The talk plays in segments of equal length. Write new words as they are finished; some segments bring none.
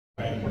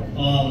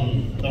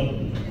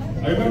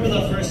I remember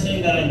the first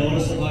thing that I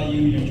noticed about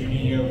you your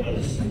junior year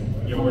was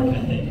your work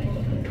ethic.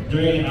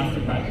 During and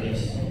after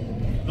practice,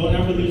 don't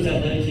ever lose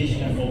that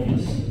dedication and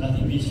focus.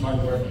 Nothing beats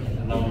hard work,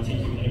 and that will take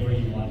you anywhere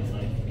you want in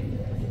life.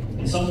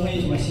 In some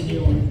ways, my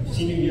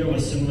senior year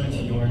was similar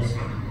to yours.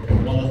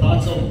 While the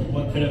thoughts of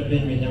what could have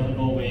been may never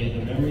go away,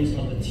 the memories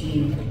of the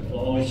team will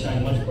always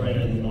shine much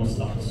brighter than those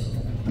thoughts.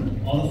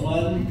 All the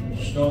fun,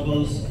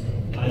 struggles,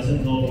 highs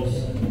and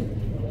lows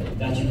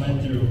that you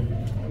went through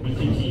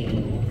with your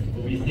team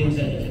will be things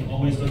that you can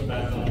always look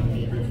back on and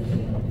be grateful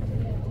for.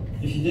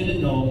 If you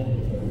didn't know,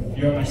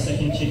 you're my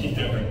second chicken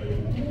ever.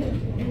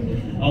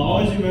 I'll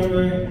always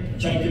remember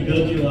trying to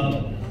build you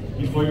up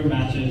before your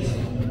matches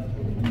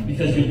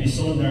because you'd be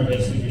so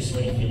nervous with your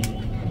sweaty feet.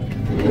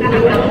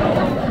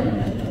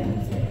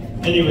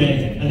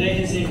 Anyway, I think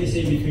it's safe to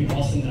say between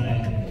Austin and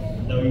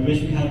I that we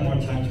wish we had more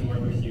time to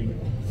work with you.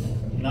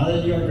 Now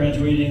that you are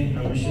graduating,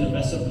 I wish you the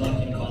best of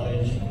luck in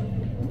college.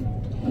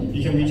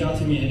 You can reach out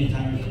to me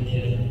anytime if you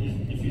need it.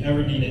 If you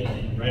ever need it,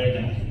 write it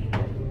down.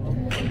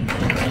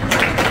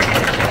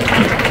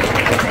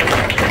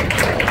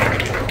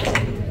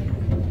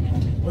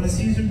 When the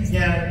season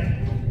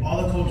began,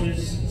 all the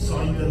coaches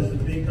saw you as the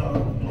big dog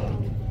on the block.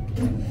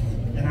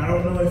 And I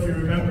don't know if you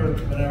remember,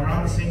 but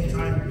around the same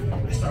time,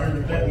 I started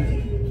to bet with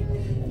you.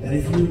 That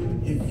if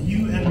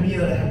you and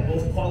Mia had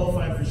both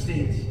qualified for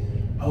states,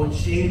 I would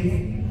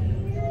shave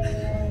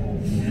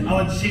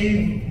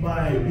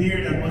my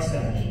beard and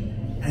mustache.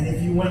 And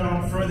if you went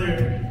on further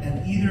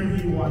and either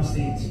of you won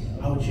states,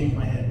 I would shave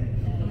my head.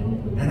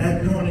 And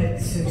I've known it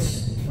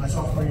since my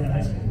sophomore year in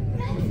high school.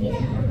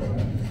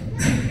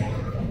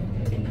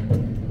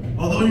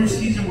 Although your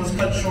season was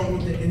cut short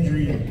with the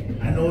injury,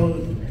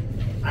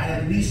 I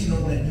at least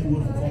know that you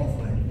would have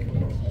qualified.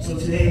 So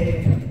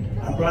today,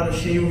 I brought a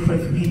shave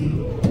with me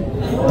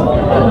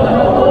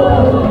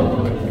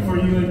for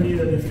you and me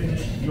to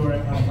finish your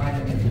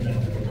final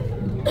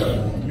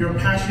event. Your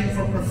passion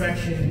for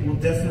perfection will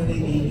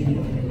definitely aid you in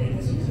your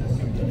maiden success.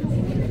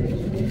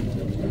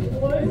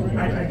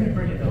 I did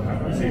bring it though.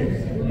 I'm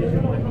serious.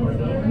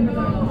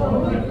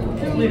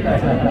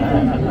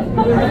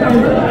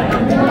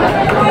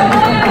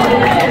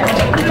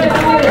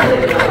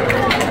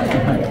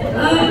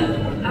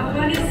 I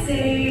want to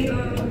say,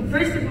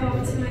 first of all,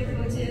 to my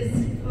coaches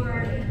for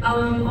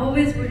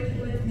always working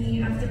with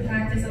me after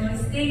practice,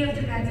 always staying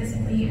after practice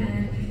with me,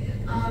 and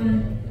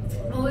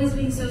always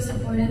being so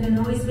supportive and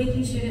always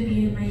making sure to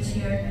be in my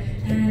chair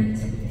and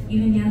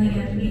even yelling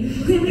at me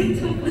when I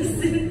don't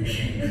listen.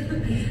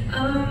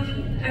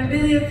 I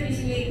really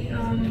appreciate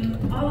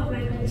all of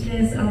my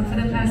coaches for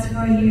the past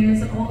 4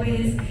 years,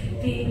 always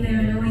being there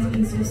and always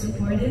being so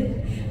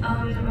supportive. I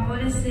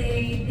want to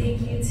say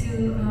thank you to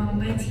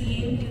my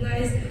team. You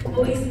guys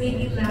always made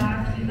me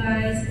laugh. You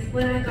guys,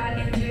 when I got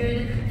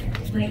injured,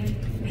 like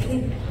I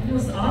think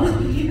almost all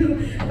of you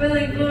were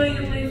like blowing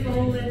up my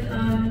phone with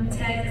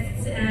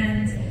texts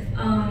and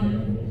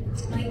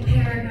like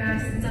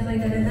paragraphs and stuff like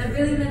that, and that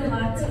really meant a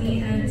lot to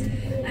me. And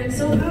I'm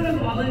so proud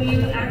of all of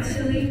you,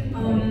 actually,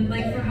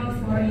 like for how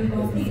far you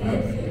all made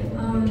it.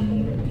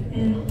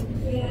 And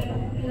yeah,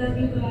 I love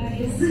you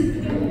guys.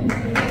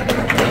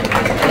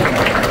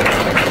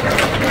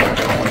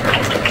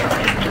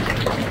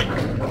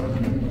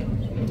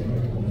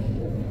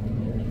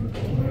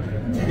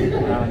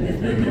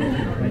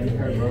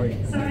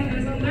 Sorry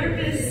guys, I'm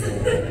nervous. I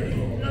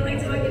don't like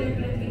talking in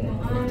front of people.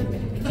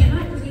 I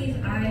cannot believe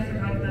I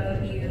forgot about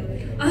you.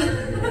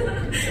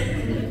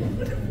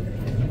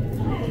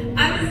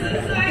 I'm so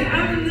sorry,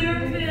 I'm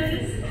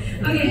nervous.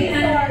 Okay,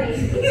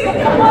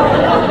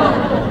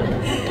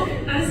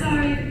 I'm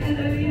sorry, I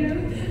love you.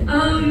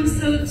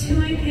 So to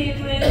my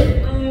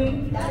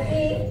Kaitlyns,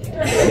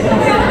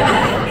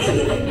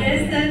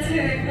 yes, that's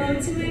her.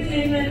 To my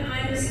Kaitlyns,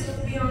 I'm so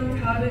beyond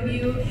proud of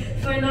you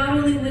for not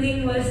only winning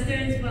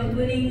Westerns, but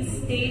winning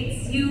states.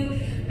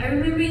 I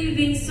remember you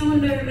being so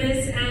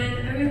nervous,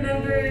 and I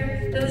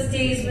remember those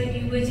days when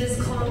you would just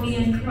call me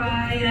and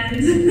cry and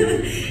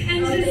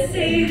and just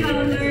say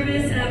how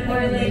nervous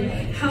or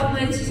like how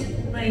much,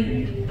 like,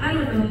 I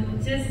don't know,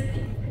 just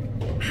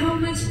how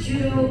much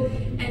judo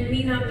and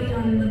me not being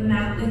on the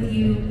mat with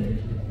you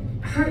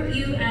hurt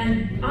you,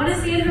 and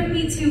honestly it hurt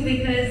me too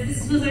because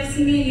this was our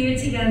senior year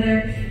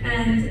together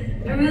and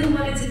I really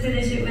wanted to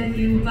finish it with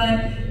you,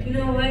 but you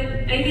know what?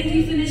 I think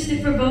you finished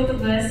it for both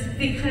of us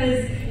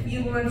because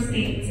you won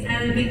states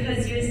and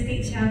because you're a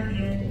state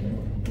champion.